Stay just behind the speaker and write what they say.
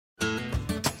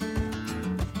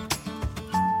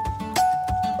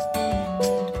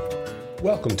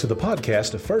Welcome to the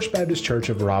podcast of First Baptist Church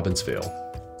of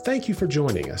Robbinsville. Thank you for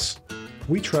joining us.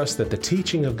 We trust that the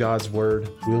teaching of God's Word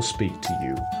will speak to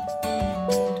you.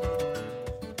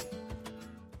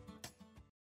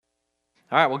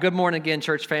 All right, well, good morning again,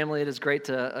 church family. It is great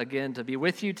to be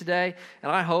with you today,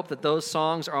 and I hope that those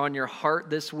songs are on your heart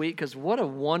this week, because what a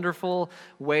wonderful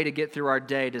way to get through our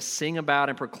day, to sing about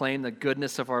and proclaim the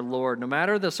goodness of our Lord. No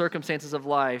matter the circumstances of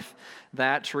life,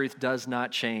 that truth does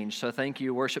not change. So thank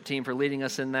you, worship team, for leading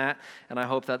us in that, and I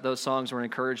hope that those songs were an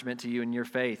encouragement to you in your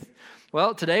faith.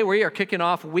 Well, today we are kicking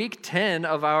off week 10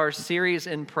 of our series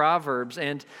in Proverbs,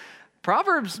 and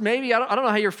Proverbs, maybe, I don't know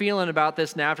how you're feeling about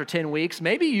this now after 10 weeks.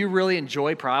 Maybe you really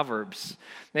enjoy Proverbs.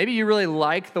 Maybe you really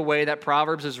like the way that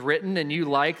Proverbs is written and you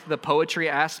like the poetry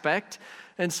aspect.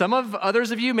 And others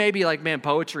of you may be like, man,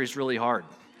 poetry is really hard.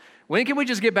 When can we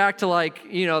just get back to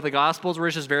the Gospels where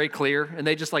it's just very clear and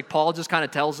they just Paul just kind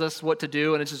of tells us what to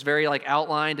do and it's just very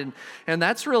outlined and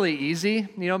that's really easy.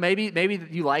 Maybe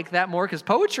you like that more because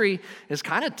poetry is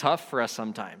kind of tough for us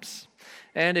sometimes.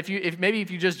 And if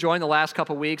you just joined the last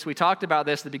couple weeks, we talked about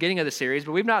this at the beginning of the series,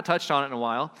 but we've not touched on it in a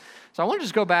while. So I want to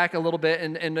just go back a little bit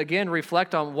and again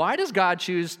reflect on why does God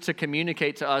choose to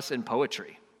communicate to us in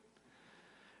poetry?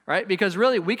 Right? Because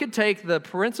really, we could take the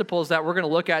principles that we're going to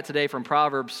look at today from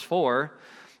Proverbs 4,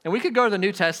 and we could go to the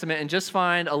New Testament and just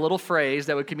find a little phrase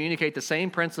that would communicate the same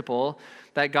principle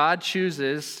that God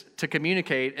chooses to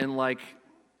communicate in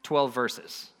 12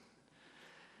 verses.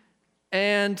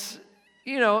 And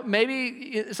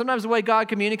maybe sometimes the way God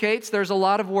communicates, there's a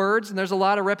lot of words and there's a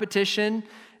lot of repetition,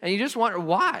 and you just wonder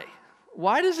why.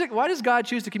 Why does God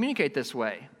choose to communicate this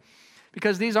way?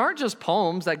 Because these aren't just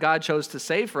poems that God chose to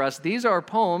say for us. These are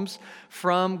poems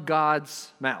from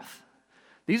God's mouth.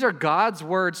 These are God's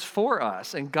words for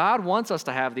us, and God wants us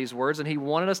to have these words, and He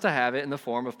wanted us to have it in the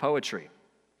form of poetry.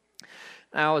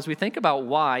 Now, as we think about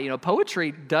why,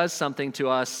 poetry does something to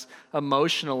us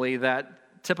emotionally that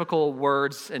typical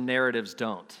words and narratives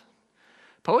don't.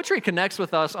 Poetry connects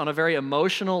with us on a very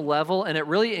emotional level, and it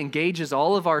really engages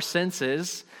all of our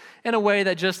senses in a way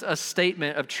that just a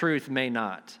statement of truth may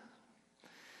not.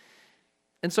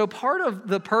 And so part of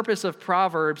the purpose of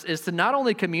Proverbs is to not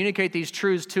only communicate these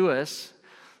truths to us,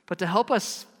 but to help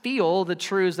us feel the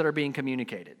truths that are being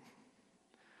communicated.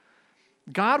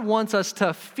 God wants us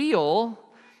to feel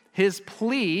His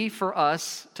plea for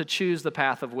us to choose the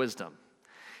path of wisdom.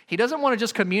 He doesn't want to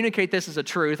just communicate this as a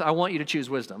truth, I want you to choose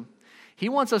wisdom. He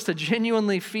wants us to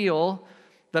genuinely feel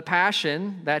the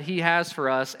passion that He has for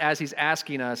us as He's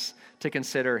asking us to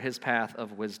consider His path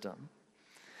of wisdom.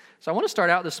 So I want to start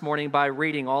out this morning by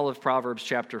reading all of Proverbs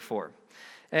chapter 4.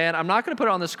 And I'm not going to put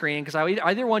it on the screen because I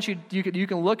either want you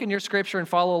can look in your scripture and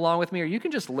follow along with me, or you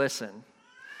can just listen.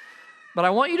 But I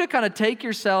want you to kind of take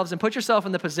yourselves and put yourself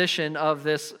in the position of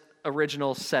this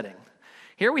original setting.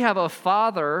 Here we have a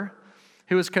father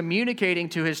who is communicating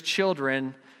to his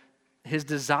children his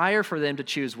desire for them to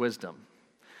choose wisdom.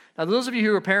 Now, those of you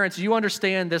who are parents, you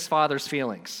understand this father's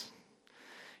feelings.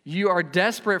 You are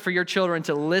desperate for your children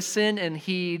to listen and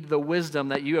heed the wisdom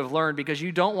that you have learned because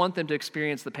you don't want them to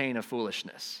experience the pain of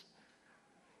foolishness.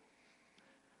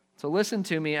 So listen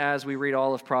to me as we read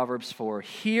all of Proverbs 4.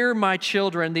 Hear, my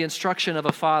children, the instruction of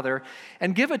a father,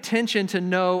 and give attention to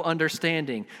know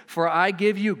understanding, for I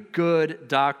give you good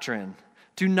doctrine.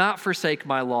 Do not forsake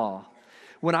my law.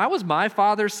 When I was my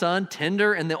father's son,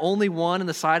 tender and the only one in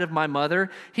the sight of my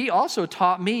mother, he also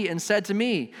taught me and said to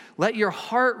me, let your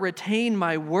heart retain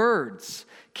my words,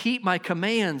 keep my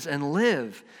commands and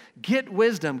live. Get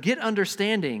wisdom, get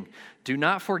understanding. Do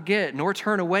not forget nor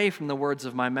turn away from the words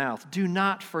of my mouth. Do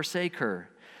not forsake her,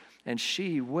 and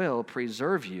she will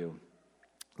preserve you.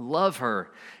 Love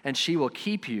her, and she will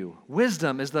keep you.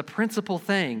 Wisdom is the principal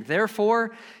thing.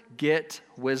 Therefore, get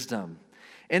wisdom.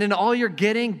 And in all you're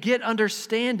getting, get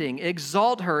understanding.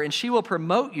 Exalt her, and she will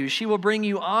promote you. She will bring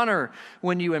you honor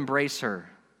when you embrace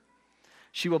her.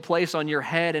 She will place on your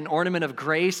head an ornament of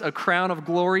grace, a crown of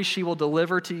glory she will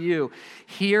deliver to you.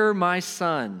 Hear, my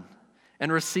son,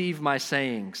 and receive my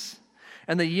sayings.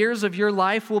 And the years of your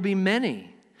life will be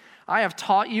many. I have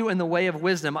taught you in the way of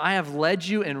wisdom. I have led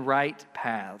you in right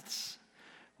paths.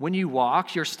 When you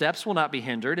walk, your steps will not be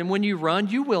hindered, and when you run,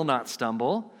 you will not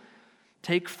stumble.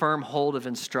 Take firm hold of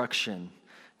instruction.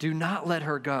 Do not let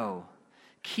her go.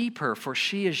 Keep her, for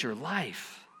she is your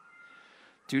life.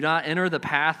 Do not enter the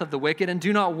path of the wicked, and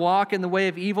do not walk in the way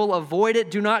of evil. Avoid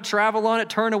it. Do not travel on it.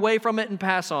 Turn away from it and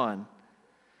pass on.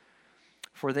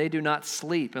 For they do not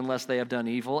sleep unless they have done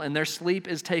evil, and their sleep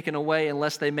is taken away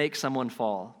unless they make someone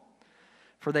fall.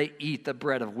 For they eat the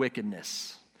bread of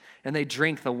wickedness, and they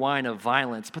drink the wine of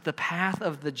violence. But the path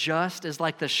of the just is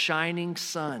like the shining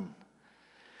sun,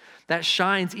 that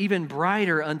shines even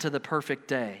brighter unto the perfect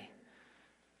day.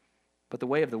 But the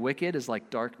way of the wicked is like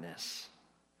darkness.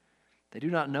 They do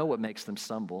not know what makes them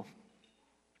stumble.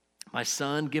 My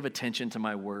son, give attention to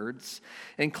my words.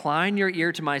 Incline your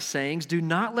ear to my sayings. Do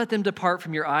not let them depart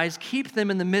from your eyes. Keep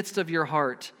them in the midst of your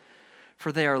heart,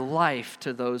 for they are life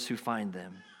to those who find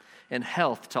them, and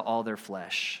health to all their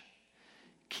flesh.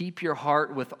 Keep your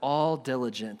heart with all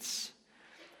diligence,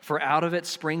 for out of it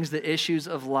springs the issues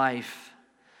of life.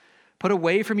 Put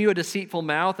away from you a deceitful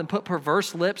mouth and put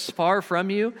perverse lips far from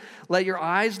you. Let your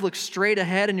eyes look straight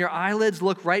ahead and your eyelids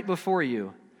look right before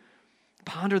you.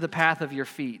 Ponder the path of your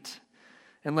feet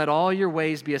and let all your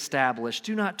ways be established.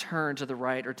 Do not turn to the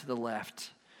right or to the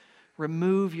left.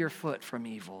 Remove your foot from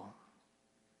evil.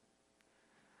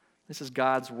 This is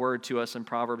God's word to us in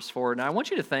Proverbs 4. Now I want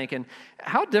you to think, and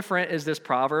how different is this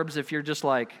Proverbs if you're just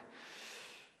like,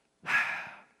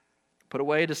 put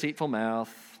away a deceitful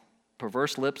mouth.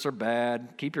 Perverse lips are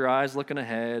bad. Keep your eyes looking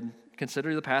ahead.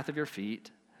 Consider the path of your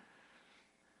feet.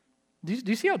 Do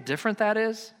you see how different that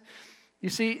is? You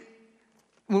see,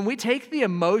 when we take the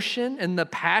emotion and the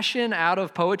passion out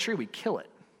of poetry, we kill it.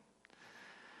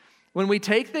 When we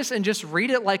take this and just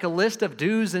read it like a list of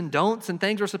do's and don'ts and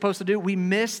things we're supposed to do, we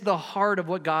miss the heart of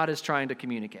what God is trying to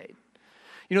communicate.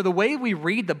 You know, the way we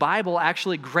read the Bible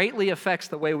actually greatly affects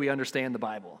the way we understand the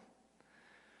Bible.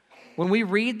 When we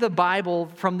read the Bible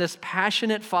from this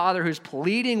passionate father who's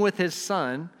pleading with his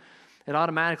son, it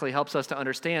automatically helps us to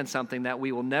understand something that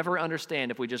we will never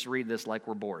understand if we just read this like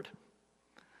we're bored.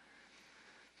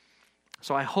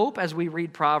 So I hope as we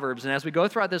read Proverbs and as we go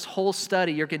throughout this whole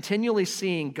study, you're continually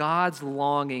seeing God's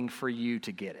longing for you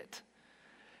to get it.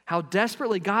 How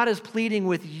desperately God is pleading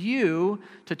with you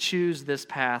to choose this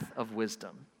path of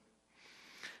wisdom.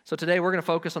 So today we're going to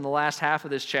focus on the last half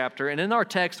of this chapter. And in our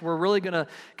text, we're really going to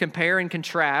compare and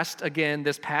contrast, again,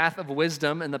 this path of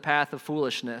wisdom and the path of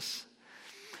foolishness.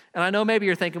 And I know maybe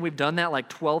you're thinking we've done that like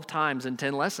 12 times in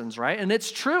 10 lessons, right? And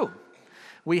it's true.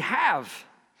 We have.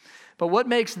 But what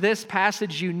makes this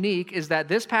passage unique is that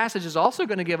this passage is also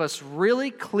going to give us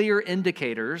really clear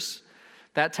indicators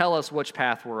that tell us which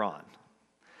path we're on.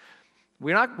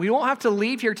 We won't have to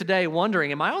leave here today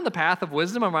wondering, am I on the path of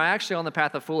wisdom or am I actually on the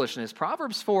path of foolishness?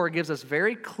 Proverbs 4 gives us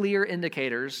very clear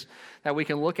indicators that we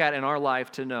can look at in our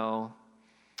life to know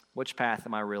which path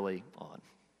am I really on.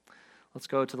 Let's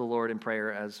go to the Lord in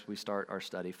prayer as we start our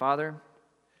study. Father,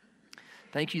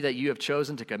 thank you that you have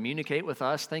chosen to communicate with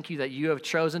us. Thank you that you have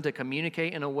chosen to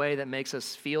communicate in a way that makes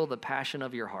us feel the passion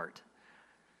of your heart.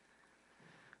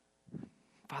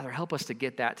 Father, help us to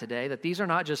get that today, that these are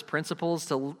not just principles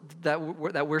that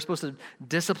we're supposed to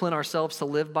discipline ourselves to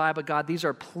live by, but God, these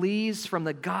are pleas from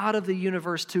the God of the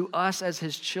universe to us as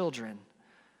his children.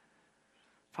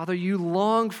 Father, you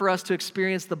long for us to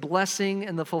experience the blessing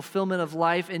and the fulfillment of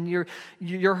life, and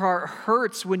your heart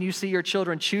hurts when you see your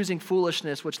children choosing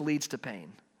foolishness, which leads to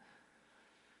pain.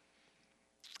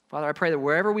 Father, I pray that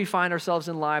wherever we find ourselves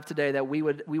in life today, that we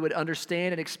would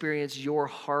understand and experience your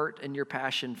heart and your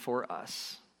passion for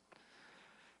us,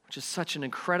 which is such an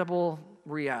incredible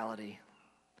reality.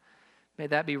 May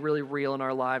that be really real in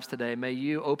our lives today. May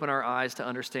you open our eyes to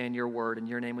understand your word. In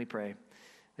your name we pray.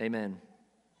 Amen.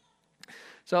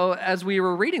 So as we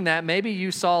were reading that, maybe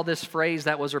you saw this phrase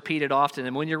that was repeated often.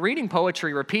 And when you're reading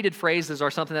poetry, repeated phrases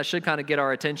are something that should kind of get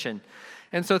our attention.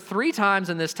 And so 3 times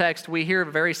in this text, we hear a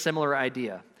very similar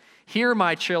idea. Hear,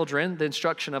 my children, the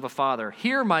instruction of a father.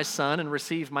 Hear, my son, and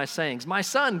receive my sayings. My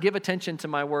son, give attention to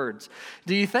my words.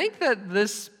 Do you think that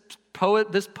this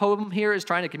poem here is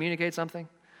trying to communicate something?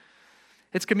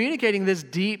 It's communicating this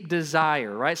deep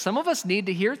desire, right? Some of us need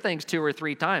to hear things 2 or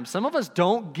 3 times. Some of us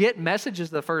don't get messages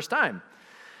the first time.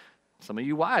 Some of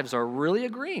you wives are really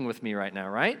agreeing with me right now,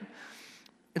 right?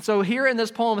 And so here in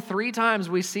this poem, 3 times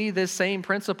we see this same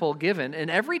principle given. And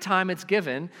every time it's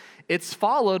given, it's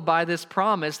followed by this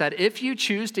promise that if you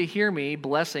choose to hear me,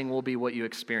 blessing will be what you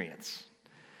experience.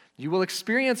 You will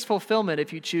experience fulfillment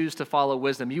if you choose to follow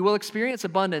wisdom. You will experience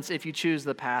abundance if you choose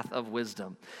the path of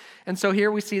wisdom. And so here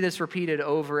we see this repeated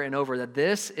over and over, that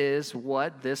this is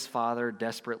what this father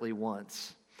desperately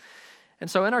wants. And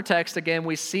so in our text, again,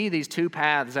 we see these 2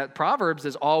 paths, that Proverbs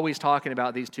is always talking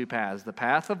about these 2 paths, the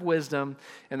path of wisdom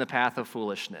and the path of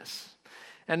foolishness.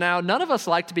 And now none of us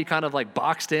like to be kind of like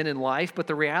boxed in life, but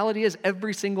the reality is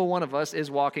every single one of us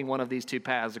is walking one of these 2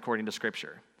 paths according to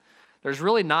Scripture. There's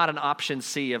really not an option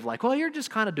C of like, well, you're just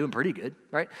kind of doing pretty good,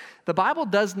 right? The Bible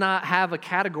does not have a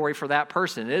category for that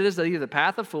person. It is either the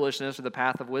path of foolishness or the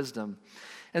path of wisdom.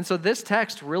 And so this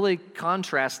text really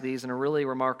contrasts these in a really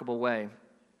remarkable way.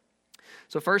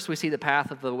 So first we see the path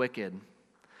of the wicked.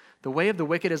 The way of the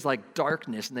wicked is like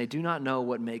darkness, and they do not know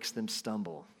what makes them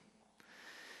stumble.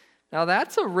 Now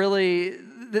that's a really,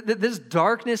 this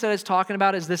darkness that it's talking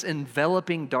about is this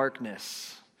enveloping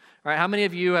darkness. Right? How many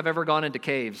of you have ever gone into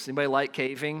caves? Anybody like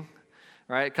caving?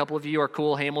 Right? A couple of you are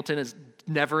cool. Hamilton is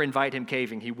never invite him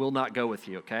caving. He will not go with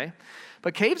you, okay?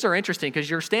 But caves are interesting because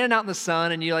you're standing out in the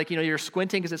sun and you're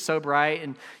squinting because it's so bright,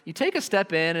 and you take a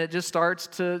step in and it just starts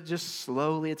to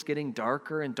slowly, it's getting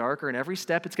darker and darker, and every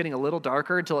step it's getting a little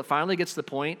darker until it finally gets to the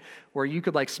point where you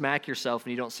could smack yourself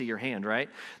and you don't see your hand, right?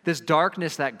 This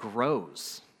darkness that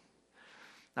grows.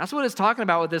 That's what it's talking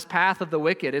about with this path of the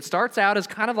wicked. It starts out as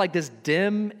kind of like this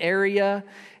dim area,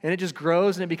 and it just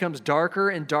grows and it becomes darker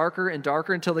and darker and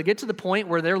darker until they get to the point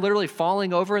where they're literally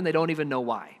falling over and they don't even know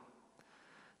why.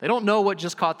 They don't know what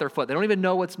just caught their foot. They don't even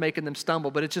know what's making them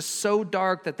stumble, but it's just so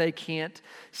dark that they can't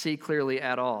see clearly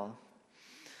at all.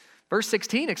 Verse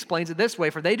 16 explains it this way: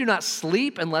 for they do not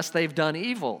sleep unless they've done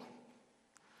evil.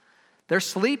 Their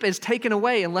sleep is taken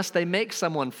away unless they make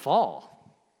someone fall.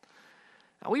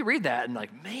 Now we read that and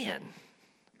man,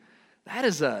 that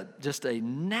is just a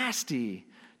nasty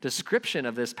description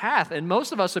of this path. And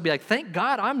most of us would be like, thank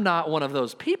God I'm not one of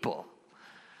those people.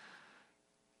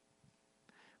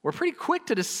 We're pretty quick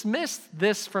to dismiss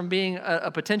this from being a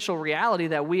potential reality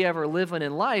that we ever live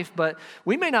in life, but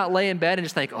we may not lay in bed and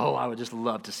just think, oh, I would just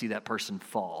love to see that person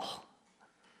fall.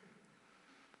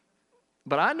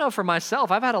 But I know for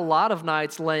myself, I've had a lot of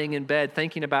nights laying in bed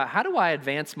thinking about how do I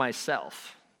advance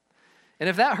myself? And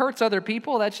if that hurts other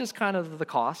people, that's just kind of the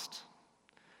cost.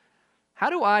 How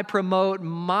do I promote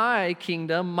my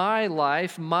kingdom, my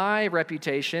life, my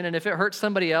reputation? And if it hurts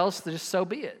somebody else, just so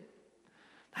be it.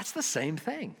 That's the same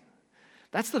thing.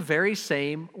 That's the very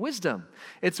same wisdom.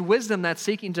 It's wisdom that's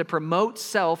seeking to promote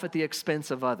self at the expense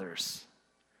of others.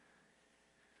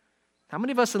 How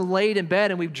many of us have laid in bed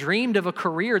and we've dreamed of a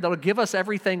career that'll give us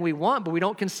everything we want, but we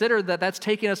don't consider that that's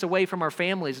taking us away from our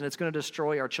families and it's going to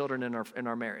destroy our children in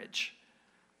our marriage?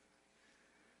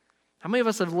 How many of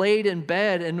us have laid in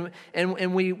bed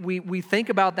and we think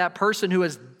about that person who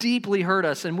has deeply hurt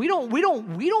us, and we don't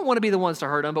want to be the ones to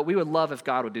hurt them, but we would love if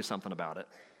God would do something about it.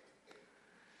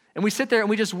 And we sit there and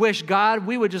we just wish, God,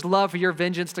 we would just love for your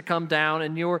vengeance to come down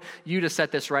and you to set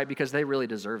this right because they really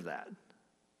deserve that.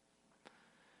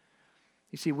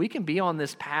 You see, we can be on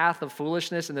this path of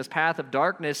foolishness and this path of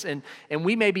darkness, and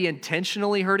we may be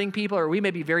intentionally hurting people, or we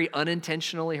may be very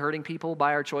unintentionally hurting people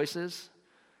by our choices.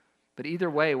 But either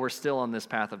way, we're still on this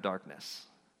path of darkness.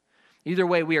 Either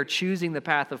way, we are choosing the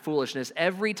path of foolishness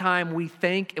every time we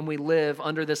think and we live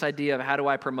under this idea of how do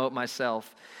I promote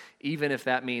myself, even if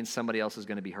that means somebody else is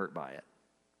going to be hurt by it.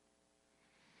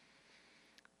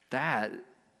 That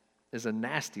is a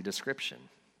nasty description.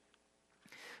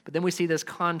 But then we see this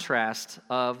contrast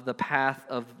of the path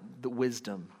of the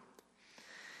wisdom.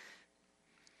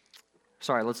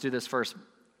 Sorry, let's do this first.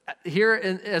 Here,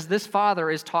 as this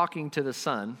father is talking to the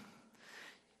son,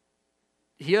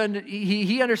 he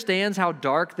understands how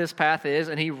dark this path is,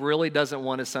 and he really doesn't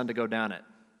want his son to go down it.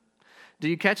 Do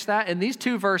you catch that? In these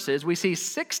two verses, we see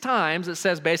 6 times it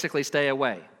says basically stay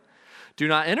away. Do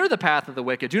not enter the path of the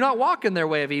wicked. Do not walk in their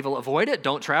way of evil. Avoid it.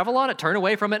 Don't travel on it. Turn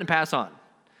away from it and pass on.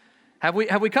 Have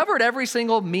we covered every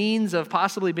single means of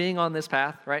possibly being on this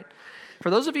path, right? For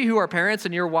those of you who are parents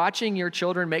and you're watching your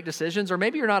children make decisions, or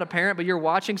maybe you're not a parent, but you're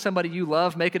watching somebody you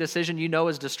love make a decision you know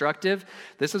is destructive,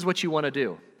 this is what you want to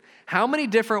do. How many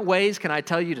different ways can I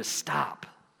tell you to stop?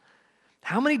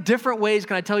 How many different ways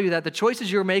can I tell you that the choices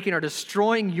you're making are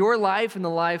destroying your life and the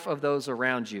life of those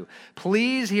around you?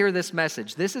 Please hear this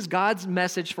message. This is God's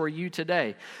message for you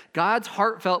today. God's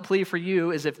heartfelt plea for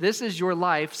you is if this is your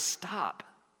life, stop.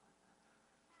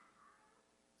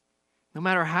 No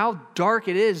matter how dark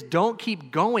it is, don't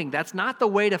keep going. That's not the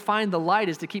way to find the light,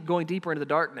 is to keep going deeper into the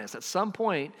darkness. At some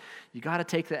point, you got to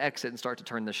take the exit and start to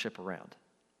turn the ship around.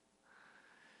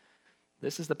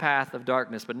 This is the path of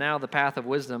darkness, but now the path of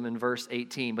wisdom in verse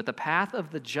 18. But the path of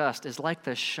the just is like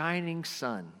the shining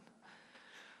sun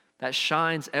that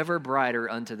shines ever brighter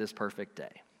unto this perfect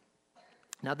day.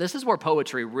 Now, this is where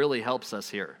poetry really helps us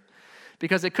here,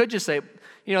 because it could just say,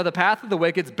 the path of the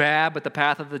wicked's bad, but the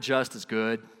path of the just is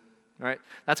good. Right?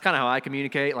 That's kind of how I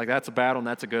communicate. That's a bad one,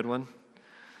 that's a good one.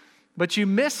 But you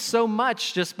miss so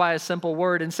much just by a simple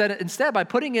word. Instead, by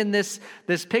putting in this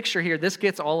picture here, this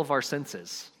gets all of our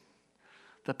senses.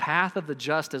 The path of the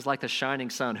just is like the shining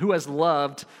sun. Who has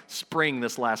loved spring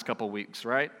this last couple weeks,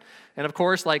 right? And of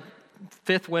course,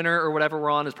 fifth winter or whatever we're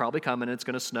on is probably coming. It's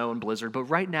going to snow and blizzard. But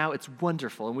right now, it's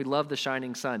wonderful, and we love the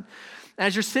shining sun.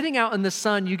 As you're sitting out in the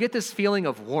sun, you get this feeling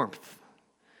of warmth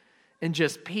and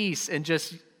just peace, and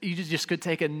you just could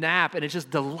take a nap, and it's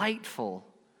just delightful.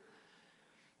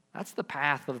 That's the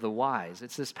path of the wise.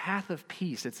 It's this path of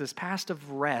peace. It's this path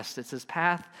of rest. It's this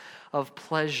path of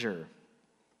pleasure.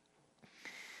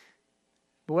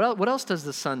 But what else does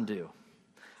the sun do?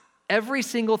 Every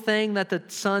single thing that the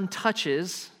sun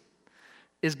touches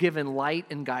is given light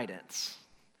and guidance.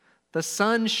 The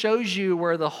sun shows you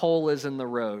where the hole is in the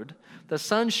road. The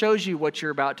sun shows you what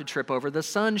you're about to trip over. The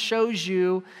sun shows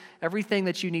you everything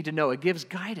that you need to know. It gives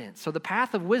guidance. So the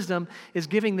path of wisdom is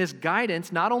giving this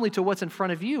guidance not only to what's in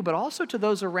front of you, but also to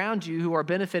those around you who are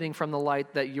benefiting from the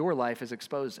light that your life is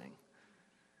exposing.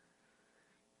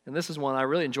 And this is one I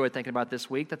really enjoyed thinking about this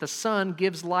week, that the sun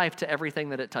gives life to everything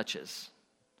that it touches.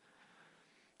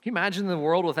 Can you imagine the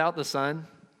world without the sun?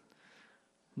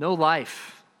 No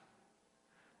life.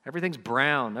 Everything's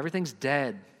brown. Everything's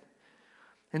dead.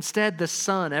 Instead, the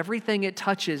sun, everything it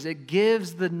touches, it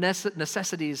gives the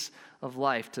necessities of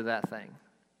life to that thing.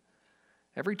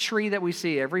 Every tree that we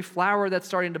see, every flower that's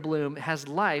starting to bloom has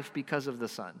life because of the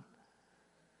sun.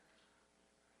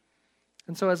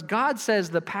 And so as God says,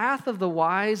 the path of the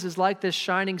wise is like this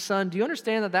shining sun, do you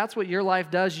understand that that's what your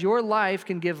life does? Your life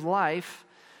can give life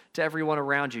to everyone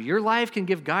around you. Your life can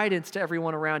give guidance to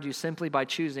everyone around you simply by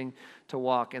choosing to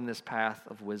walk in this path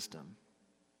of wisdom.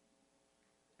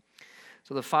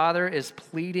 So the Father is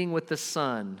pleading with the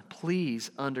Son,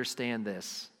 please understand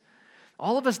this.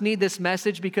 All of us need this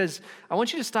message because I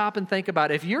want you to stop and think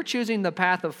about it. If you're choosing the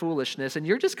path of foolishness and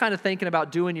you're just kind of thinking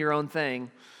about doing your own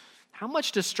thing, how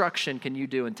much destruction can you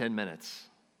do in 10 minutes?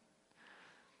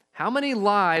 How many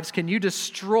lives can you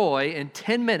destroy in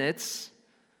 10 minutes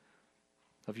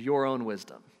of your own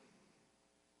wisdom?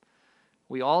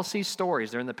 We all see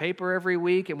stories. They're in the paper every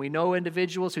week, and we know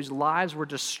individuals whose lives were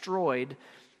destroyed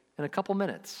in a couple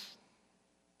minutes.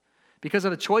 Because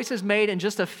of the choices made in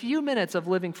just a few minutes of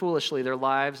living foolishly, their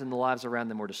lives and the lives around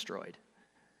them were destroyed.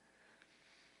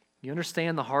 You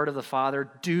understand the heart of the Father?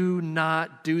 Do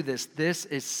not do this. This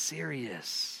is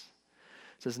serious.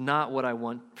 This is not what I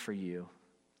want for you.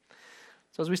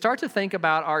 So as we start to think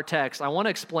about our text, I want to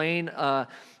explain a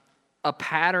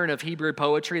pattern of Hebrew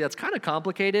poetry that's kind of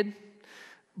complicated,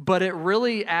 but it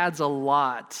really adds a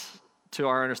lot to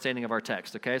our understanding of our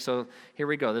text, okay? So here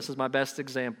we go. This is my best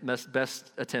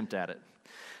attempt at it.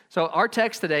 So our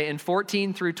text today in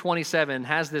 14 through 27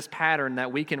 has this pattern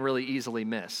that we can really easily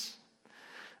miss.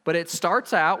 But it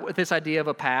starts out with this idea of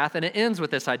a path, and it ends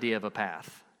with this idea of a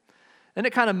path. Then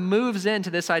it kind of moves into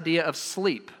this idea of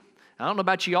sleep. I don't know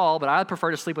about you all, but I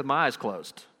prefer to sleep with my eyes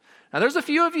closed. Now, there's a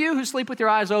few of you who sleep with your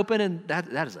eyes open, and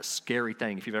that is a scary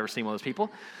thing if you've ever seen one of those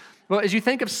people. Well, as you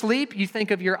think of sleep, you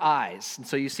think of your eyes, and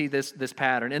so you see this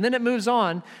pattern. And then it moves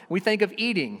on. We think of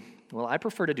eating. Well, I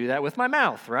prefer to do that with my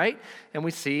mouth, right? And we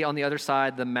see on the other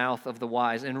side the mouth of the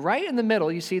wise. And right in the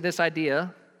middle, you see this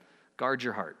idea, guard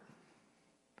your heart.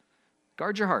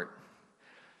 Guard your heart.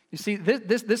 You see,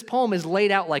 this poem is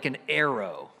laid out like an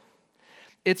arrow.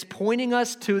 It's pointing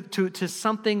us to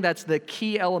something that's the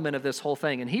key element of this whole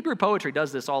thing. And Hebrew poetry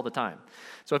does this all the time.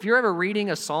 So if you're ever reading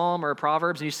a psalm or a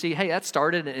Proverbs and you see, hey, that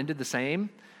started and ended the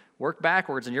same, work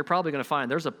backwards and you're probably going to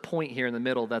find there's a point here in the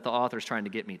middle that the author's trying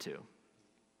to get me to.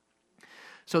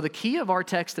 So the key of our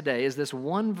text today is this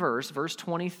one verse, verse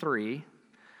 23,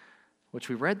 which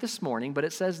we read this morning, but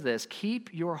it says this,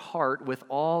 keep your heart with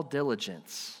all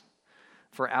diligence,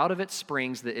 for out of it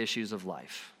springs the issues of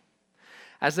life.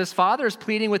 As this father is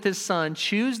pleading with his son,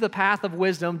 choose the path of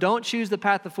wisdom, don't choose the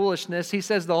path of foolishness, he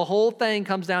says the whole thing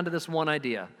comes down to this one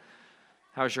idea.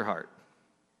 How's your heart?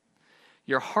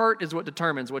 Your heart is what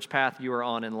determines which path you are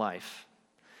on in life.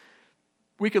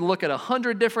 We could look at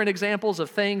 100 different examples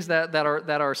of things that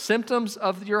are symptoms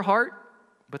of your heart,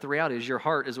 but the reality is your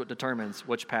heart is what determines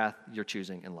which path you're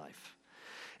choosing in life.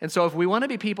 And so if we want to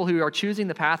be people who are choosing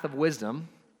the path of wisdom,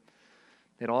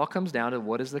 it all comes down to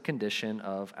what is the condition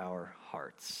of our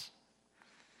hearts.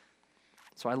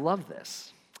 So I love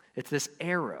this. It's this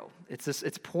arrow.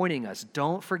 It's pointing us.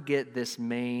 Don't forget this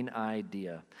main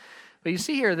idea. But you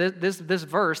see here, this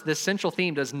verse, this central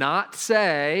theme does not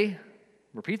say,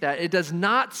 repeat that, it does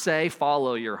not say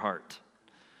follow your heart.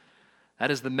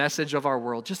 That is the message of our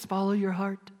world. Just follow your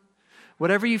heart.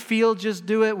 Whatever you feel, just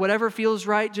do it. Whatever feels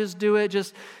right, just do it.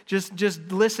 Just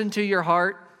listen to your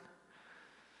heart.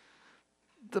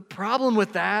 The problem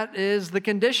with that is the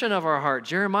condition of our heart.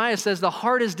 Jeremiah says the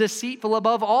heart is deceitful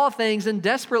above all things and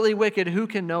desperately wicked. Who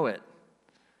can know it?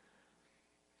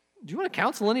 Do you want to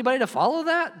counsel anybody to follow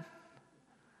that?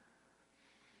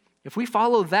 If we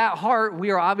follow that heart,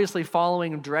 we are obviously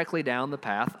following directly down the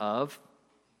path of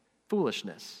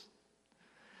foolishness.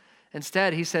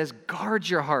 Instead, he says, guard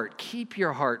your heart, keep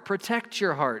your heart, protect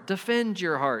your heart, defend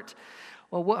your heart.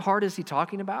 Well, what heart is he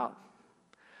talking about?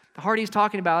 The heart he's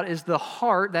talking about is the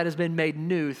heart that has been made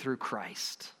new through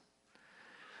Christ.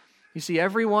 You see,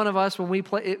 every one of us,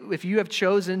 if you have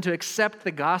chosen to accept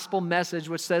the gospel message,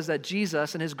 which says that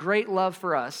Jesus, in his great love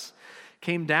for us,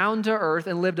 came down to earth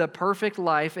and lived a perfect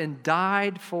life and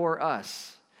died for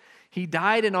us. He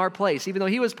died in our place. Even though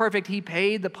he was perfect, he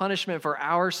paid the punishment for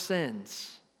our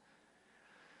sins.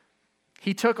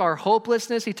 He took our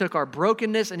hopelessness, he took our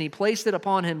brokenness, and he placed it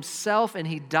upon himself, and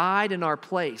he died in our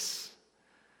place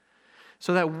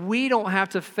so that we don't have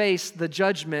to face the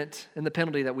judgment and the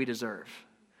penalty that we deserve.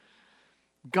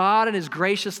 God, in his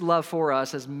gracious love for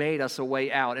us, has made us a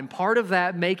way out. And part of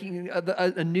that, making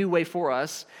a new way for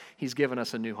us, he's given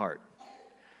us a new heart.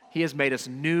 He has made us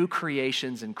new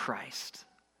creations in Christ.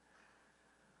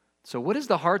 So what is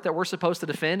the heart that we're supposed to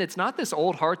defend? It's not this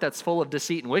old heart that's full of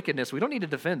deceit and wickedness. We don't need to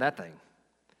defend that thing.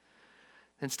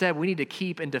 Instead, we need to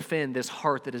keep and defend this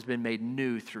heart that has been made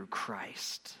new through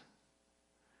Christ.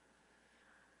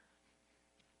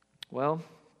 Well,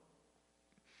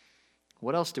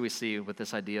 what else do we see with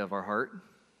this idea of our heart?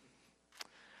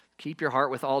 Keep your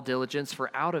heart with all diligence, for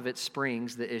out of it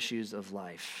springs the issues of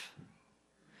life.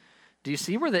 Do you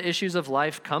see where the issues of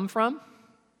life come from?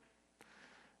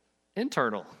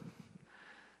 Internal.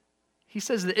 He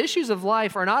says the issues of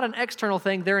life are not an external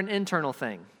thing, they're an internal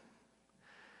thing.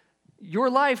 Your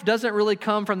life doesn't really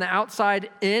come from the outside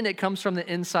in, it comes from the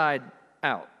inside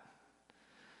out.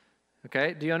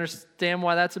 Okay, do you understand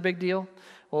why that's a big deal?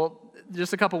 Well,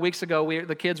 just a couple weeks ago,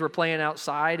 the kids were playing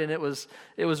outside, and it was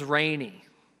rainy,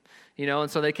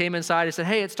 and so they came inside and said,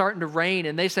 hey, it's starting to rain,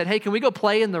 and they said, hey, can we go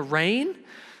play in the rain?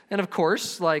 And of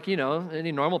course,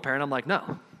 any normal parent, I'm like,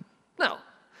 no.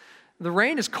 The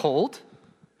rain is cold,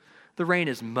 the rain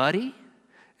is muddy,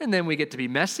 and then we get to be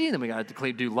messy, and then we got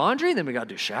to do laundry, and then we got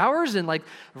to do showers, and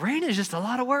rain is just a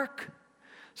lot of work.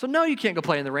 So no, you can't go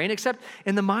play in the rain, except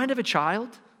in the mind of a child,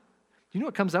 you know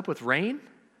what comes up with rain?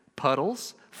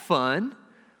 Puddles, fun,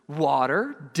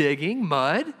 water, digging,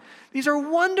 mud. These are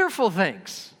wonderful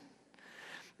things.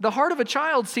 The heart of a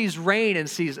child sees rain and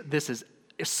sees this is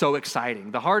so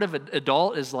exciting. The heart of an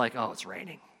adult is like, oh, it's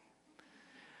raining.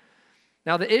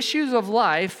 Now, the issues of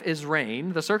life is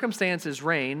rain. The circumstance is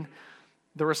rain.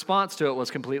 The response to it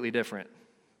was completely different.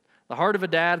 The heart of a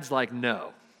dad's like,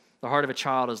 no. The heart of a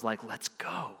child is like, let's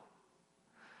go.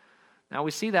 Now,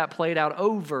 we see that played out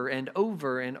over and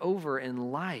over and over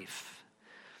in life.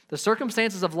 The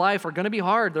circumstances of life are going to be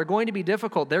hard. They're going to be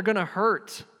difficult. They're going to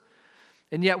hurt.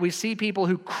 And yet we see people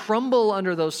who crumble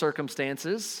under those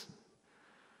circumstances,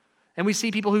 and we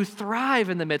see people who thrive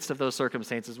in the midst of those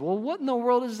circumstances. Well, what in the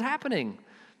world is happening?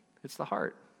 It's the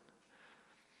heart.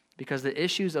 Because the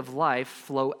issues of life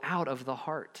flow out of the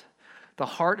heart. The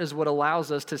heart is what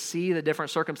allows us to see the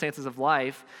different circumstances of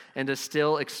life and to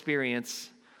still experience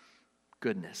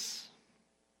goodness.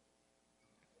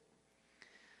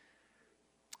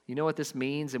 You know what this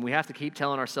means? And we have to keep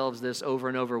telling ourselves this over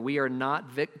and over. We are not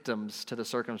victims to the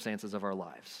circumstances of our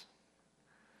lives.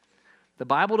 The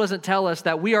Bible doesn't tell us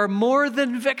that we are more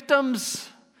than victims.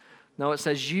 No, it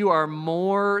says you are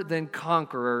more than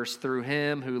conquerors through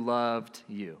him who loved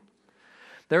you.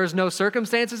 There is no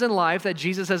circumstances in life that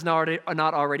Jesus has not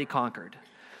already conquered.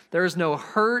 There is no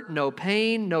hurt, no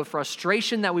pain, no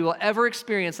frustration that we will ever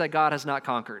experience that God has not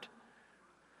conquered.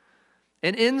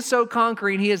 And in so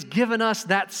conquering, he has given us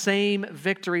that same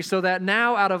victory so that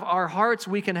now out of our hearts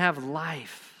we can have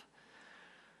life.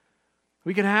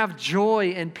 We can have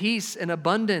joy and peace and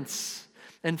abundance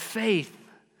and faith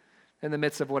in the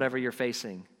midst of whatever you're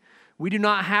facing. We do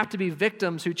not have to be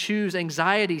victims who choose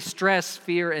anxiety, stress,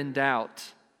 fear, and doubt.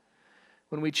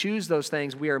 When we choose those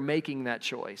things, we are making that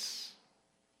choice.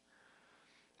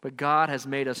 But God has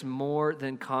made us more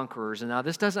than conquerors. And now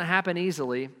this doesn't happen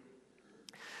easily.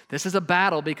 This is a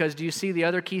battle because do you see the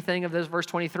other key thing of this verse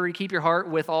 23? Keep your heart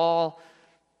with all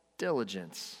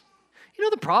diligence. You know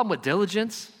the problem with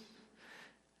diligence?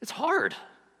 It's hard.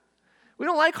 We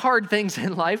don't like hard things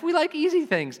in life. We like easy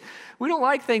things. We don't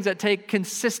like things that take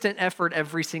consistent effort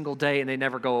every single day and they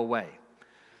never go away.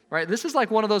 Right? This is like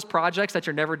one of those projects that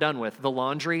you're never done with. The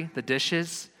laundry, the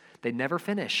dishes, they never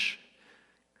finish.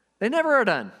 They never are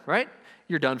done, right?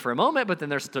 You're done for a moment, but then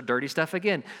there's the dirty stuff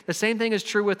again. The same thing is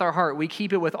true with our heart. We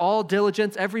keep it with all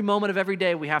diligence. Every moment of every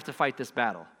day, we have to fight this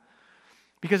battle.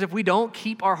 Because if we don't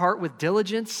keep our heart with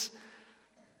diligence,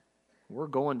 we're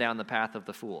going down the path of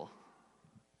the fool.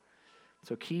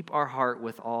 So keep our heart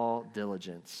with all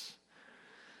diligence.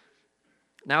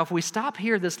 Now, if we stop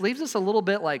here, this leaves us a little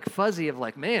bit fuzzy of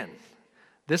man,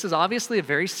 this is obviously a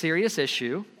very serious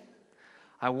issue.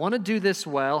 I want to do this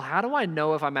well. How do I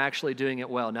know if I'm actually doing it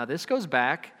well? Now, this goes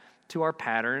back to our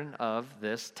pattern of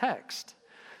this text.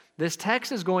 This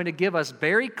text is going to give us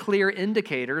very clear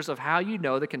indicators of how you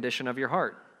know the condition of your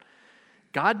heart.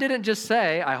 God didn't just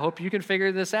say, I hope you can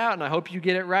figure this out and I hope you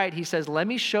get it right. He says, let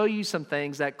me show you some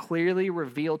things that clearly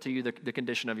reveal to you the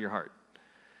condition of your heart.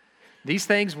 These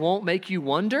things won't make you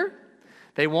wonder.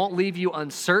 They won't leave you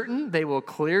uncertain. They will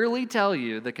clearly tell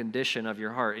you the condition of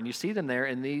your heart. And you see them there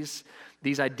in these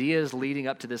ideas leading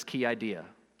up to this key idea.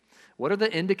 What are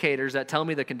the indicators that tell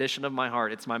me the condition of my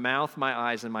heart? It's my mouth, my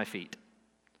eyes, and my feet.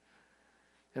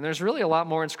 And there's really a lot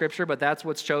more in Scripture, but that's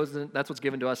what's chosen, that's what's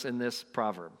given to us in this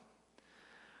proverb.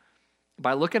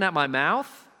 By looking at my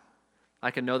mouth, I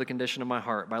can know the condition of my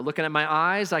heart. By looking at my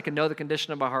eyes, I can know the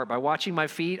condition of my heart. By watching my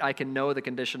feet, I can know the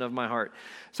condition of my heart.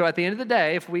 So at the end of the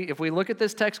day, if we look at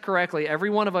this text correctly,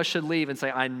 every one of us should leave and say,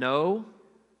 I know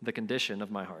the condition of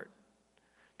my heart.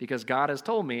 Because God has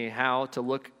told me how to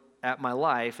look at my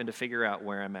life and to figure out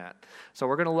where I'm at. So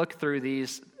we're going to look through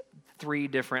these 3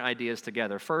 different ideas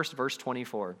together. First, verse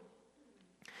 24.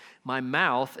 My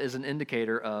mouth is an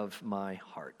indicator of my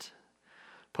heart.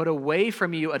 Put away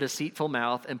from you a deceitful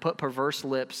mouth and put perverse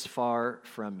lips far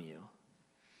from you.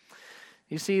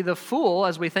 You see, the fool,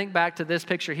 as we think back to this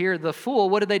picture here, the fool,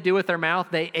 what did they do with their mouth?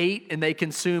 They ate and they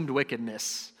consumed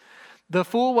wickedness. The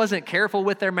fool wasn't careful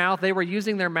with their mouth. They were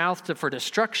using their mouth for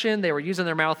destruction. They were using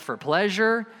their mouth for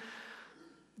pleasure.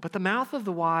 But the mouth of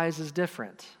the wise is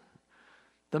different.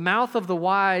 The mouth of the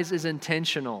wise is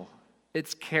intentional.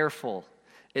 It's careful.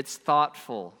 It's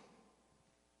thoughtful.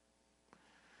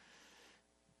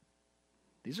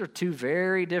 These are 2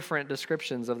 very different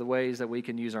descriptions of the ways that we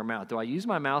can use our mouth. Do I use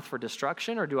my mouth for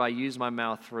destruction, or do I use my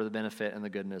mouth for the benefit and the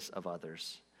goodness of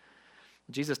others?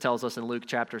 Jesus tells us in Luke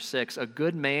chapter 6, a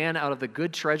good man out of the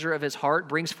good treasure of his heart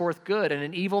brings forth good, and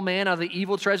an evil man out of the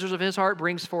evil treasures of his heart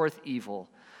brings forth evil.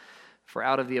 For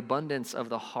out of the abundance of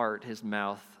the heart, his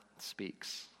mouth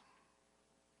speaks.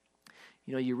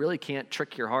 You know, you really can't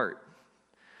trick your heart.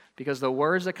 Because the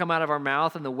words that come out of our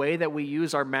mouth and the way that we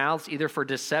use our mouths, either for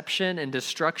deception and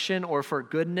destruction or for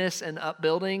goodness and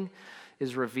upbuilding,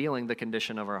 is revealing the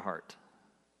condition of our heart.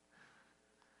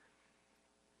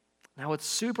 Now, what's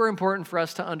super important for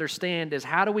us to understand is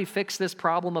how do we fix this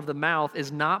problem of the mouth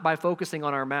is not by focusing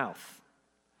on our mouth.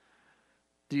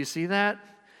 Do you see that?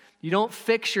 You don't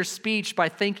fix your speech by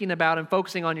thinking about and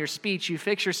focusing on your speech. You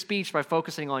fix your speech by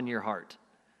focusing on your heart.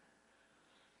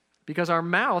 Because our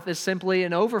mouth is simply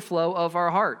an overflow of our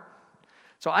heart.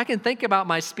 So I can think about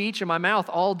my speech and my mouth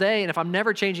all day, and if I'm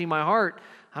never changing my heart,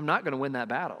 I'm not going to win that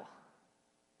battle.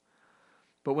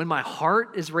 But when my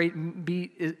heart is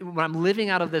when I'm living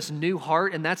out of this new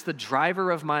heart, and that's the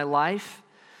driver of my life,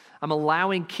 I'm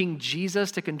allowing King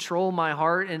Jesus to control my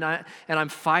heart, and I'm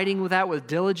fighting with that with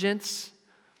diligence.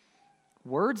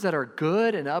 Words that are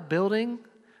good and upbuilding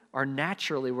are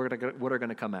naturally what are going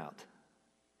to come out.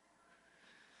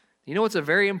 You know, it's a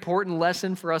very important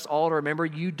lesson for us all to remember.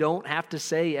 You don't have to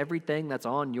say everything that's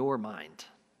on your mind.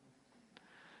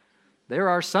 There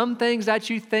are some things that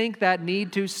you think that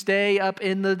need to stay up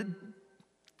in the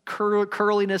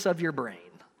curliness of your brain.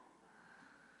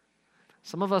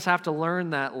 Some of us have to learn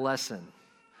that lesson.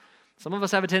 Some of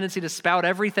us have a tendency to spout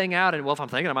everything out, and well, if I'm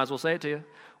thinking, I might as well say it to you.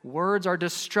 Words are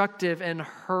destructive and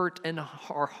hurt and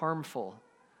are harmful.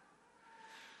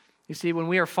 You see, when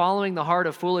we are following the heart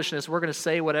of foolishness, we're going to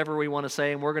say whatever we want to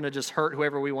say, and we're going to just hurt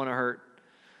whoever we want to hurt.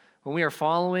 When we are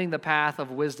following the path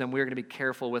of wisdom, we're going to be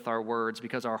careful with our words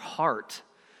because our heart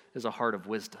is a heart of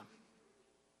wisdom.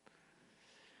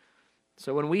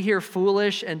 So when we hear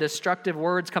foolish and destructive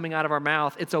words coming out of our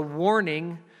mouth, it's a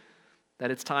warning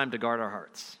that it's time to guard our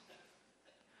hearts.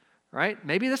 Right?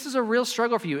 Maybe this is a real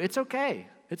struggle for you. It's okay.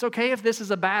 It's okay if this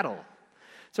is a battle.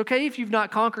 It's okay if you've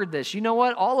not conquered this. You know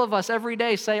what? All of us every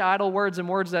day say idle words and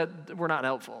words that were not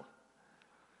helpful.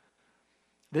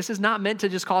 This is not meant to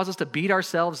just cause us to beat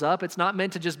ourselves up. It's not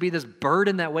meant to just be this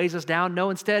burden that weighs us down.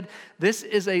 No, instead, this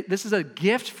is a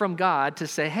gift from God to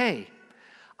say, hey,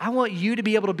 I want you to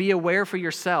be able to be aware for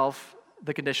yourself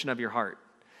the condition of your heart.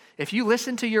 If you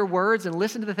listen to your words and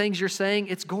listen to the things you're saying,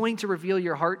 it's going to reveal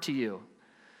your heart to you.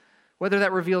 Whether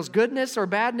that reveals goodness or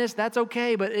badness, that's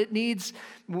okay, but it needs,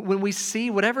 when we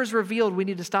see whatever's revealed, we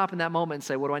need to stop in that moment and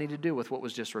say, what do I need to do with what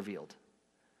was just revealed?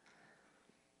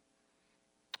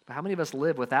 But how many of us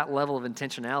live with that level of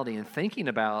intentionality and thinking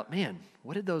about, man,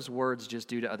 what did those words just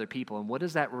do to other people? And what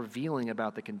is that revealing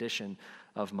about the condition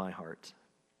of my heart?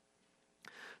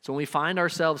 So when we find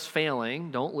ourselves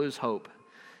failing, don't lose hope.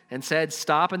 Instead,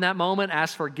 stop in that moment,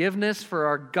 ask forgiveness for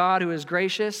our God who is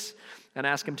gracious, and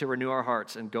ask him to renew our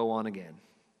hearts and go on again.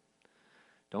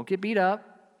 Don't get beat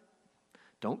up.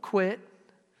 Don't quit.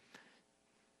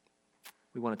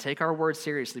 We want to take our words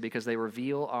seriously because they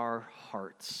reveal our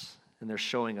hearts. and they're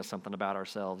showing us something about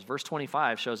ourselves. Verse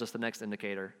 25 shows us the next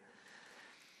indicator.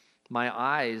 My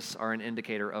eyes are an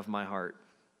indicator of my heart.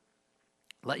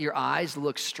 Let your eyes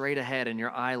look straight ahead and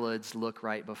your eyelids look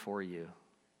right before you.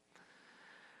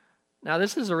 Now,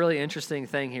 this is a really interesting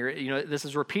thing here. This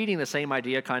is repeating the same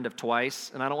idea kind of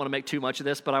twice, and I don't want to make too much of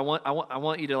this, but I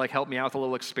want you to help me out with a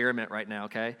little experiment right now,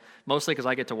 okay? Mostly because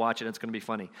I get to watch it, it's going to be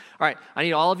funny. All right, I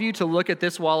need all of you to look at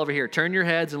this wall over here. Turn your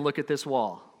heads and look at this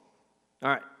wall. All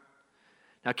right.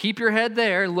 Now, keep your head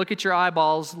there, look at your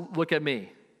eyeballs, look at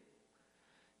me.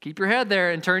 Keep your head there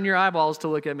and turn your eyeballs to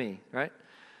look at me, right?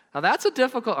 Now, that's a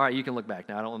difficult... All right, you can look back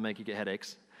now. I don't want to make you get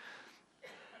headaches.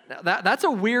 Now, that's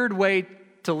a weird way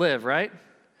to live, right?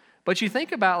 But you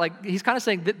think about, he's kind of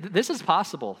saying, this is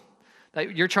possible.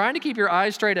 That you're trying to keep your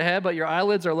eyes straight ahead, but your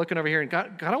eyelids are looking over here. And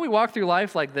God, don't we walk through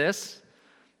life like this?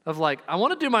 Of I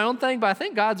want to do my own thing, but I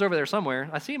think God's over there somewhere.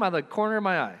 I see him out of the corner of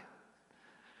my eye.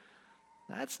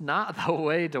 That's not the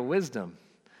way to wisdom.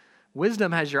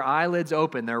 Wisdom has your eyelids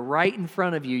open. They're right in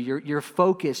front of you. You're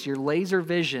focused. You're laser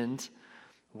visioned.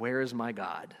 Where is my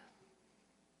God?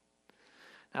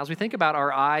 Now, as we think about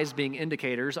our eyes being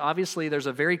indicators, obviously there's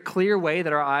a very clear way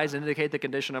that our eyes indicate the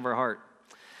condition of our heart.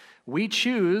 We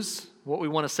choose what we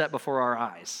want to set before our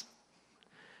eyes.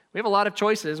 We have a lot of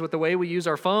choices with the way we use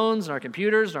our phones and our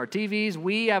computers and our TVs.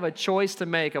 We have a choice to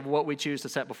make of what we choose to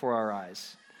set before our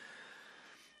eyes.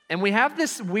 And we have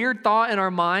this weird thought in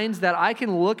our minds that I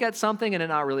can look at something and it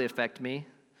not really affect me.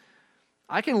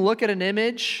 I can look at an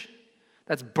image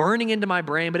that's burning into my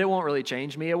brain, but it won't really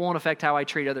change me. It won't affect how I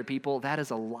treat other people. That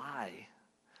is a lie.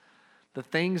 The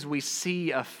things we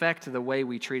see affect the way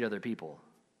we treat other people.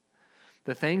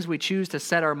 The things we choose to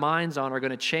set our minds on are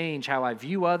going to change how I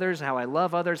view others, how I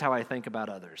love others, how I think about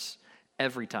others,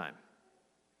 every time.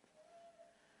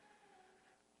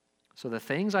 So the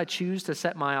things I choose to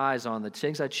set my eyes on, the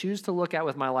things I choose to look at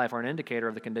with my life are an indicator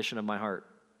of the condition of my heart.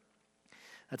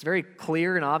 That's very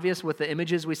clear and obvious with the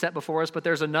images we set before us, but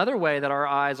there's another way that our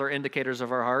eyes are indicators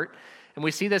of our heart, and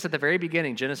we see this at the very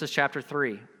beginning, Genesis chapter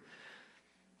 3.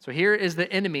 So here is the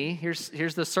enemy,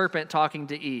 here's the serpent talking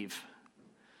to Eve.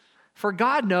 For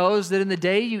God knows that in the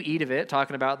day you eat of it,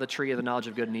 talking about the tree of the knowledge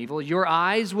of good and evil, your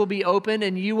eyes will be open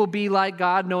and you will be like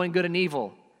God, knowing good and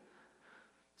evil.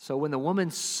 So when the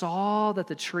woman saw that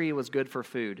the tree was good for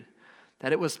food,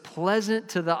 that it was pleasant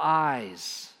to the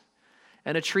eyes,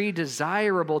 and a tree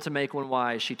desirable to make one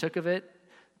wise, she took of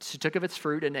its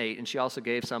fruit and ate, and she also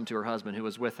gave some to her husband who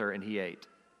was with her, and he ate.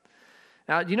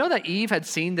 Now, do you know that Eve had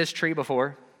seen this tree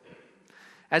before?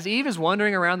 As Eve is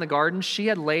wandering around the garden, she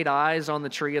had laid eyes on the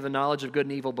tree of the knowledge of good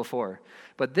and evil before.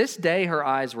 But this day, her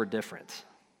eyes were different.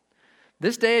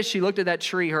 This day, as she looked at that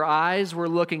tree, her eyes were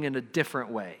looking in a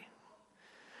different way.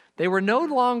 They were no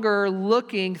longer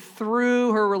looking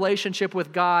through her relationship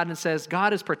with God and says,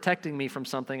 God is protecting me from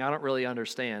something I don't really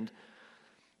understand.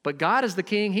 But God is the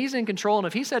king. He's in control. And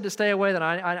if he said to stay away, then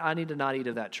I need to not eat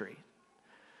of that tree.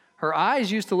 Her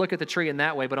eyes used to look at the tree in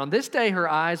that way. But on this day, her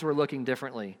eyes were looking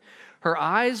differently. Her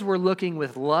eyes were looking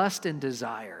with lust and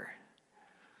desire.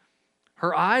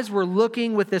 Her eyes were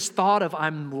looking with this thought of,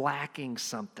 I'm lacking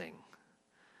something.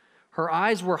 Her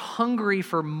eyes were hungry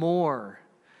for more.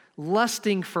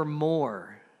 Lusting for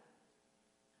more.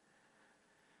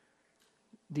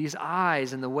 These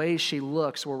eyes and the way she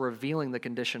looks were revealing the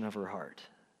condition of her heart.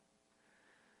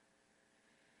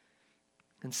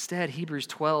 Instead, Hebrews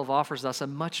 12 offers us a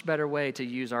much better way to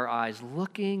use our eyes,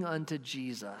 looking unto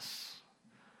Jesus,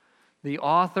 the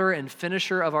author and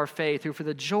finisher of our faith, who for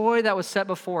the joy that was set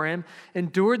before him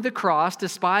endured the cross,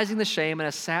 despising the shame, and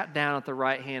has sat down at the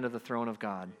right hand of the throne of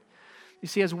God. You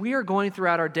see, as we are going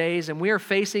throughout our days and we are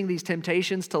facing these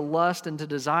temptations to lust and to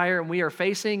desire, and we are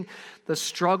facing the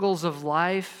struggles of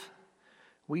life,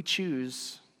 we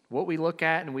choose what we look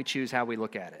at and we choose how we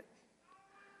look at it.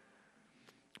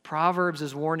 Proverbs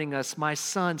is warning us, my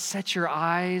son, set your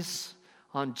eyes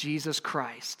on Jesus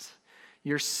Christ,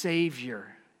 your Savior,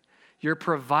 your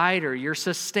provider, your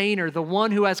sustainer, the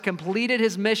one who has completed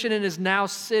his mission and is now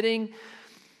sitting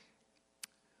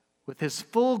with his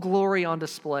full glory on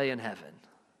display in heaven.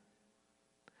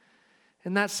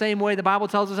 In that same way, the Bible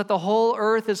tells us that the whole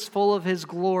earth is full of his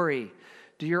glory.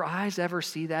 Do your eyes ever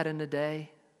see that in a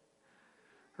day?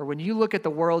 Or when you look at the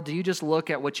world, do you just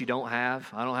look at what you don't have?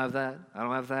 I don't have that. I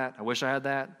don't have that. I wish I had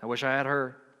that. I wish I had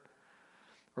her.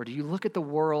 Or do you look at the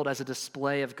world as a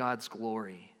display of God's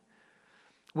glory?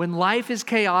 When life is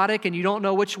chaotic and you don't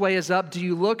know which way is up, do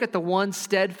you look at the one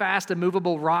steadfast,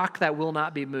 immovable rock that will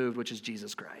not be moved, which is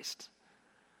Jesus Christ?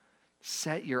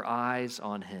 Set your eyes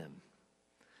on him.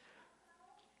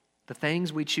 The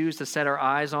things we choose to set our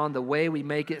eyes on, the way we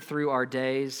make it through our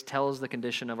days, tells the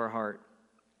condition of our heart.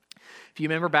 If you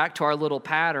remember back to our little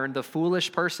pattern, the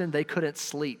foolish person, they couldn't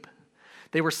sleep.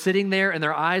 They were sitting there and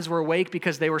their eyes were awake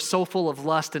because they were so full of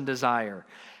lust and desire.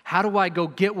 How do I go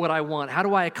get what I want? How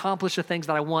do I accomplish the things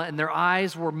that I want? And their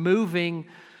eyes were moving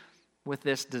with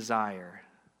this desire.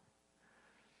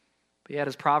 But yet,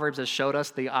 as Proverbs has showed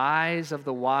us, the eyes of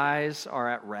the wise are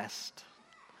at rest.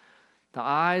 The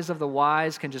eyes of the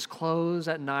wise can just close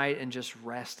at night and just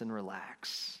rest and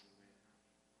relax.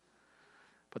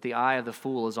 But the eye of the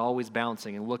fool is always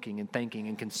bouncing and looking and thinking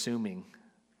and consuming.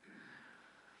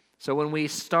 So when we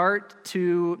start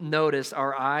to notice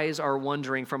our eyes are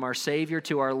wandering from our Savior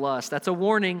to our lust, that's a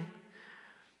warning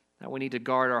that we need to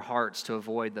guard our hearts to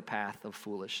avoid the path of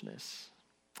foolishness.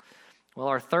 Well,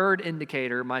 our third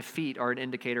indicator, my feet are an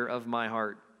indicator of my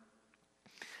heart.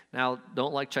 Now,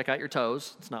 don't check out your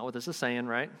toes. It's not what this is saying,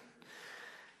 right?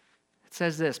 It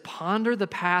says this, ponder the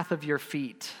path of your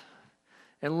feet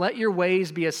and let your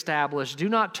ways be established. Do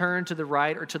not turn to the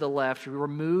right or to the left.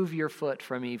 Remove your foot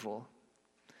from evil.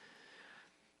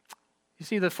 You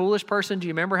see, the foolish person, do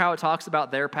you remember how it talks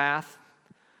about their path?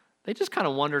 They just kind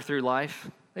of wander through life.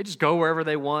 They just go wherever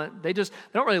they want. They don't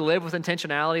really live with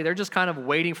intentionality. They're just kind of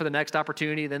waiting for the next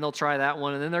opportunity. Then they'll try that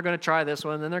one, and then they're going to try this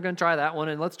one, and then they're going to try that one,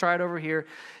 and let's try it over here.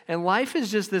 And life is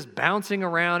just this bouncing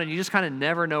around, and you just kind of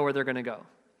never know where they're going to go.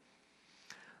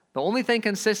 The only thing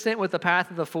consistent with the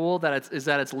path of the fool is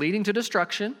that it's leading to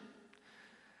destruction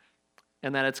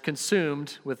and that it's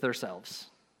consumed with themselves.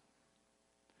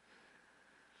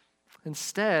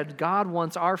 Instead, God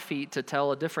wants our feet to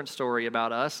tell a different story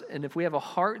about us. And if we have a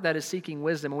heart that is seeking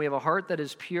wisdom and we have a heart that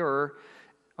is pure,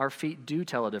 our feet do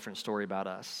tell a different story about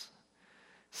us.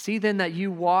 See then that you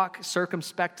walk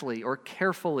circumspectly or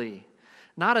carefully,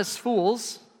 not as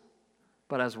fools,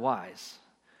 but as wise,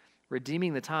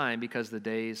 redeeming the time because the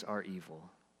days are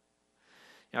evil.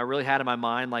 I really had in my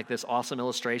mind this awesome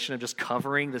illustration of just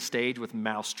covering the stage with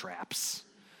mouse traps.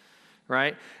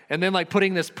 Right? And then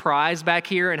putting this prize back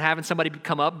here and having somebody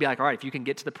come up and be like, all right, if you can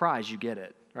get to the prize, you get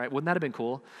it. Right? Wouldn't that have been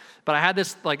cool? But I had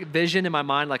this vision in my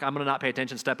mind, I'm going to not pay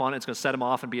attention, step on it, it's going to set them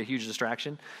off and be a huge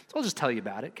distraction. So I'll just tell you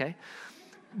about it, okay?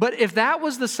 But if that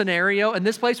was the scenario and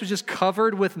this place was just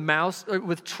covered with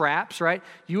with traps, right?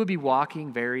 You would be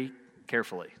walking very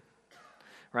carefully.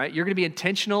 Right? You're going to be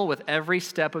intentional with every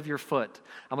step of your foot.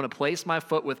 I'm going to place my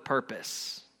foot with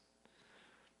purpose.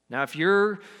 Now, if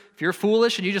you're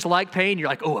foolish and you just like pain, you're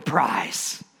like, oh, a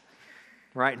prize,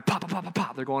 right? And pop, pop, pop, pop,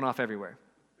 pop. They're going off everywhere.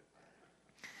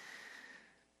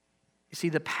 You see,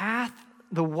 the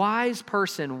wise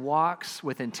person walks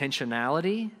with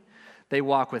intentionality. They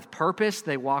walk with purpose.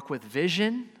 They walk with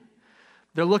vision.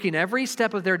 They're looking every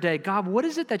step of their day. God, what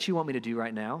is it that you want me to do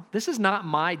right now? This is not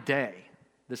my day.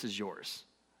 This is yours.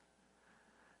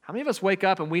 How many of us wake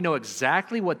up and we know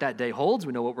exactly what that day holds?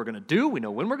 We know what we're going to do. We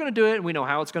know when we're going to do it, and we know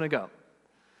how it's going to go.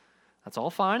 That's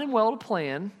all fine and well to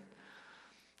plan.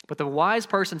 But the wise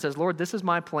person says, Lord, this is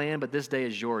my plan, but this day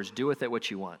is yours. Do with it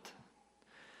what you want.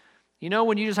 You know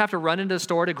when you just have to run into the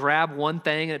store to grab one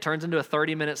thing and it turns into a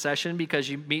 30-minute session because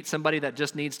you meet somebody that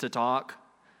just needs to talk?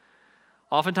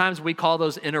 Oftentimes we call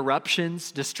those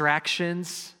interruptions,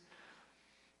 distractions.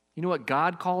 You know what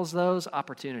God calls those?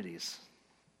 Opportunities.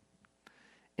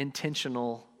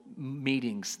 Intentional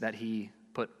meetings that he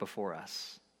put before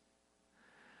us.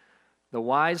 The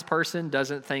wise person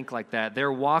doesn't think like that.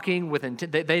 They're walking with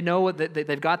intent. They know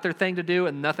they've got their thing to do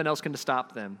and nothing else can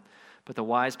stop them. But the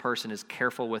wise person is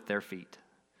careful with their feet.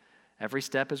 Every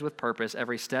step is with purpose.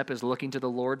 Every step is looking to the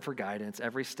Lord for guidance.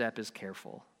 Every step is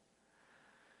careful.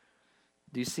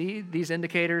 Do you see these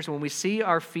indicators? When we see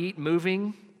our feet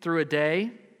moving through a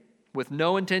day with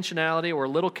no intentionality or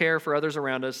little care for others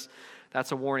around us,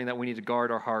 that's a warning that we need to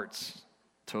guard our hearts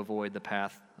to avoid the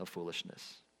path of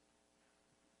foolishness.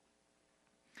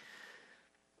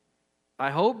 I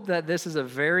hope that this is a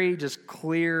very just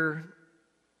clear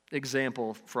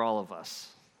example for all of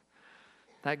us.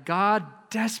 That God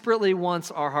desperately wants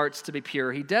our hearts to be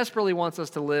pure. He desperately wants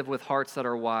us to live with hearts that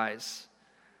are wise.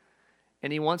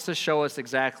 And he wants to show us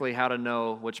exactly how to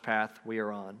know which path we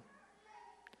are on.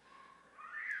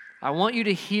 I want you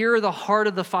to hear the heart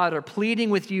of the Father pleading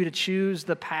with you to choose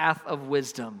the path of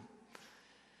wisdom.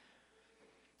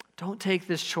 Don't take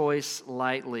this choice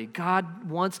lightly. God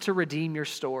wants to redeem your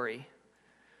story.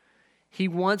 He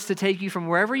wants to take you from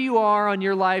wherever you are on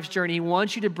your life's journey. He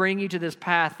wants you to bring you to this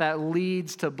path that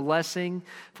leads to blessing,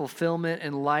 fulfillment,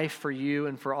 and life for you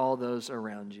and for all those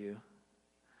around you.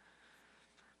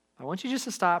 I want you just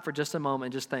to stop for just a moment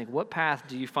and just think, what path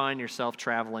do you find yourself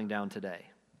traveling down today?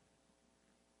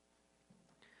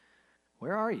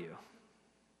 Where are you?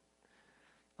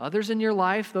 Others in your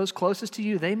life, those closest to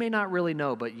you, they may not really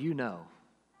know, but you know.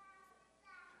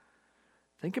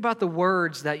 Think about the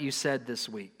words that you said this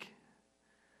week.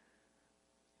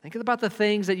 Think about the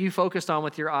things that you focused on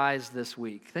with your eyes this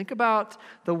week. Think about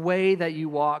the way that you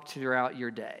walked throughout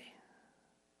your day.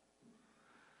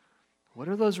 What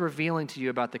are those revealing to you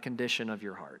about the condition of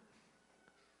your heart?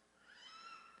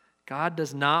 God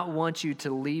does not want you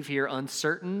to leave here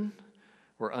uncertain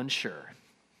or unsure.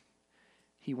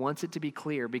 He wants it to be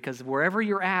clear, because wherever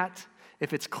you're at,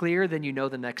 if it's clear, then you know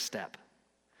the next step.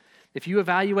 If you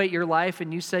evaluate your life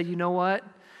and you say, you know what,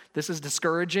 this is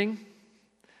discouraging,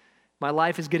 my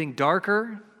life is getting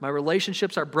darker, my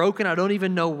relationships are broken, I don't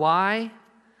even know why,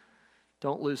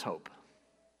 don't lose hope.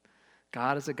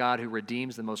 God is a God who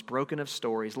redeems the most broken of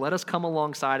stories. Let us come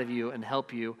alongside of you and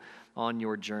help you on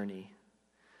your journey.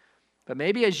 But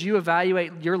maybe as you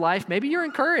evaluate your life, maybe you're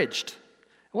encouraged.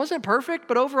 It wasn't perfect,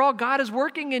 but overall, God is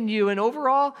working in you. And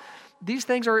overall, these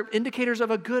things are indicators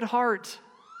of a good heart.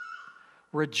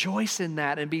 Rejoice in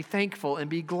that and be thankful and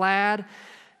be glad,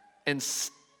 and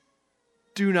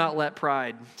do not let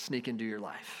pride sneak into your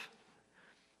life.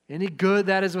 Any good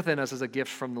that is within us is a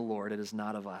gift from the Lord. It is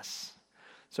not of us.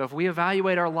 So if we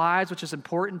evaluate our lives, which is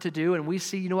important to do, and we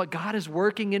see, you know what, God is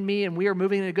working in me and we are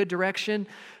moving in a good direction,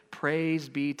 praise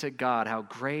be to God. How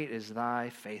great is thy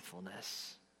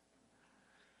faithfulness.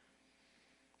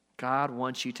 God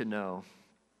wants you to know.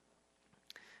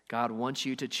 God wants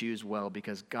you to choose well,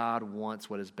 because God wants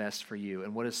what is best for you.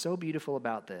 And what is so beautiful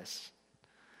about this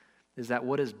is that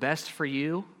what is best for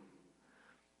you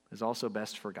is also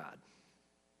best for God.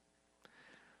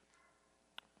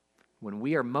 When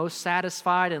we are most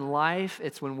satisfied in life,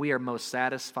 it's when we are most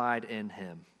satisfied in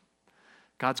Him.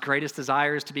 God's greatest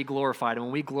desire is to be glorified. And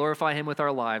when we glorify Him with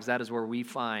our lives, that is where we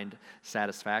find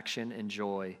satisfaction and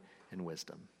joy and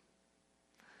wisdom.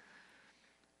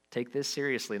 Take this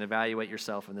seriously and evaluate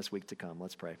yourself in this week to come.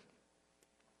 Let's pray.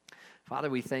 Father,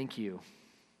 we thank you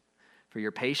for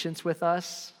your patience with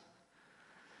us.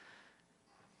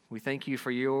 We thank you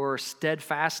for your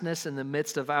steadfastness in the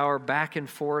midst of our back and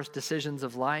forth decisions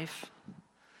of life.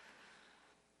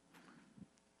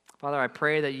 Father, I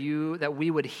pray that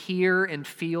we would hear and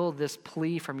feel this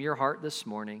plea from your heart this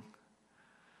morning.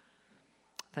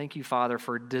 Thank you, Father,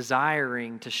 for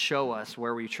desiring to show us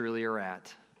where we truly are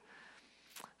at.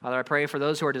 Father, I pray for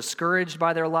those who are discouraged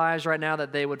by their lives right now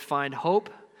that they would find hope.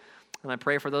 And I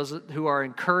pray for those who are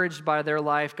encouraged by their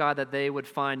life, God, that they would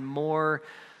find more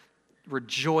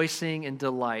rejoicing and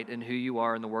delight in who you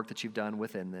are and the work that you've done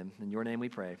within them. In your name we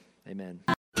pray. Amen.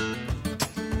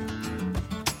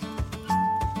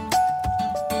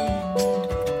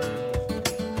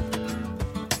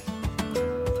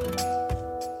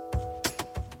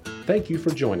 Thank you for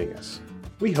joining us.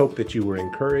 We hope that you were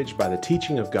encouraged by the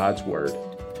teaching of God's Word.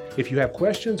 If you have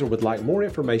questions or would like more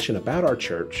information about our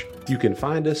church, you can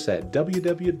find us at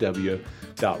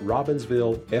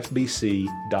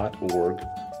www.robbinsvillefbc.org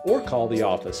or call the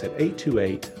office at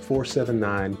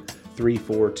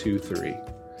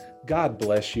 828-479-3423. God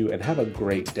bless you and have a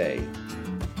great day.